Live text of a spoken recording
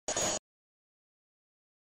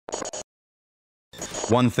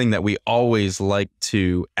One thing that we always like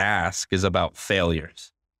to ask is about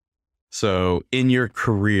failures. So in your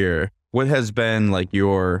career, what has been like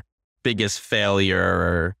your biggest failure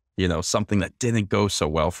or, something that didn't go so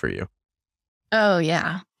well for you? Oh,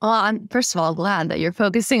 yeah. Well, I'm first of all glad that you're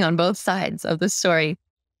focusing on both sides of the story.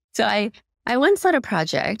 So I once had a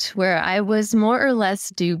project where I was more or less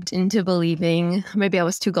duped into believing, maybe I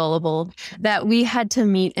was too gullible, that we had to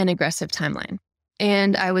meet an aggressive timeline.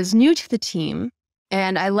 And I was new to the team,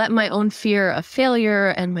 and I let my own fear of failure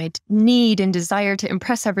and my need and desire to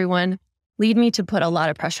impress everyone lead me to put a lot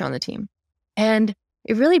of pressure on the team. And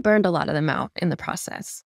it really burned a lot of them out in the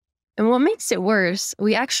process. And what makes it worse,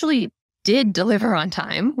 we actually did deliver on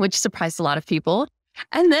time, which surprised a lot of people.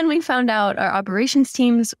 And then we found out our operations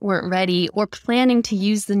teams weren't ready or planning to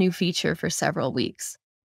use the new feature for several weeks.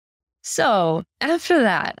 So after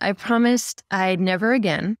that, I promised I'd never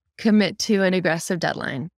again commit to an aggressive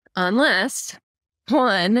deadline unless,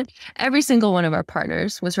 one, every single one of our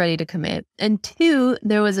partners was ready to commit, and two,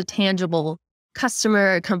 there was a tangible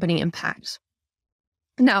customer or company impact.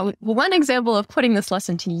 Now, one example of putting this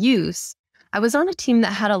lesson to use, I was on a team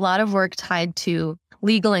that had a lot of work tied to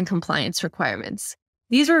legal and compliance requirements.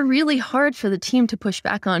 These were really hard for the team to push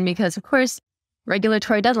back on because, of course,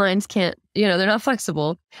 regulatory deadlines can't, they're not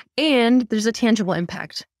flexible, and there's a tangible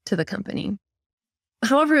impact to the company.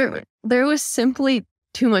 However, there was simply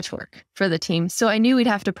too much work for the team, so I knew we'd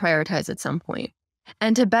have to prioritize at some point.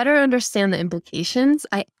 And to better understand the implications,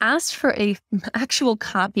 I asked for an actual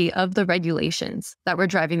copy of the regulations that were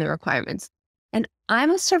driving the requirements. And I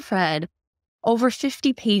must have read over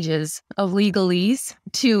 50 pages of legalese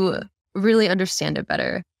to really understand it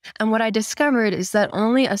better. And what I discovered is that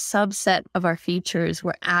only a subset of our features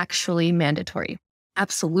were actually mandatory,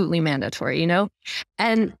 absolutely mandatory,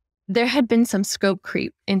 And there had been some scope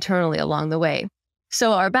creep internally along the way.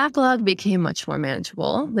 So our backlog became much more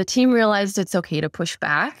manageable. The team realized it's okay to push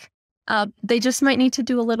back. They just might need to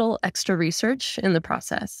do a little extra research in the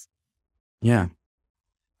process. Yeah.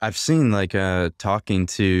 I've seen talking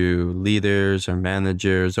to leaders or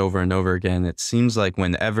managers over and over again, it seems like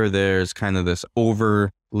whenever there's kind of this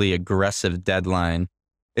overly aggressive deadline,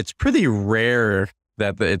 it's pretty rare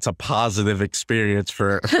that it's a positive experience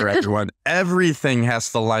for everyone. Everything has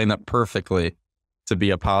to line up perfectly to be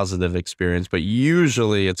a positive experience, but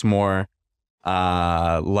usually it's more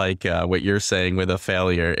what you're saying with a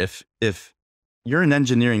failure. If you're an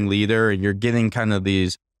engineering leader and you're getting kind of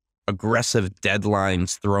these aggressive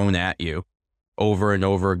deadlines thrown at you over and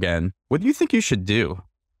over again, what do you think you should do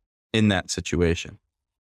in that situation?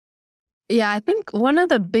 Yeah, I think one of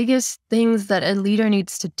the biggest things that a leader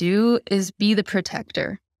needs to do is be the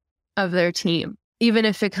protector of their team, even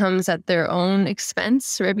if it comes at their own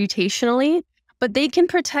expense reputationally. But they can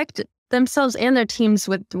protect themselves and their teams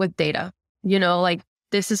with data.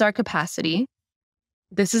 This is our capacity.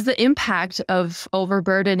 This is the impact of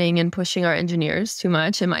overburdening and pushing our engineers too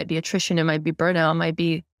much. It might be attrition, it might be burnout, it might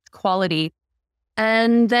be quality.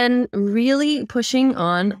 And then really pushing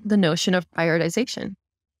on the notion of prioritization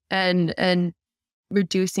and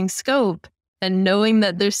reducing scope and knowing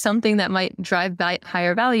that there's something that might drive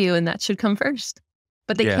higher value and that should come first.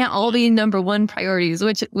 But they can't all be number one priorities,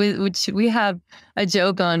 which we have a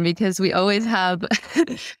joke on because we always have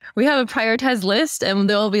we have a prioritized list and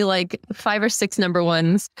there'll be like 5 or 6 number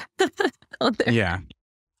ones out there.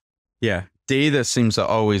 Yeah. Data seems to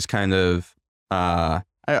always kind of I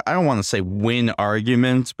don't want to say win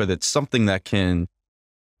arguments, but it's something that can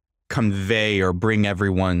convey or bring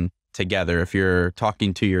everyone together. If you're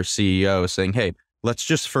talking to your CEO saying, hey, let's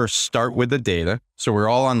just first start with the data so we're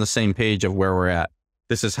all on the same page of where we're at.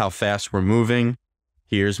 This is how fast we're moving.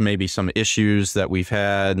 Here's maybe some issues that we've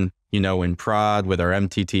had, in prod with our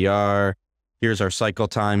MTTR. Here's our cycle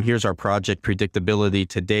time. Here's our project predictability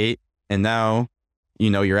to date. And now,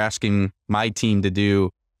 you're asking my team to do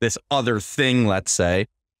this other thing, let's say.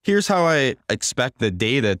 Here's how I expect the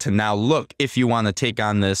data to now look if you want to take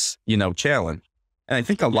on this, challenge. And I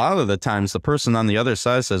think a lot of the times the person on the other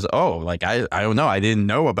side says, oh, I don't know. I didn't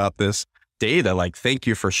know about this data. Thank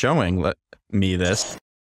you for showing me this.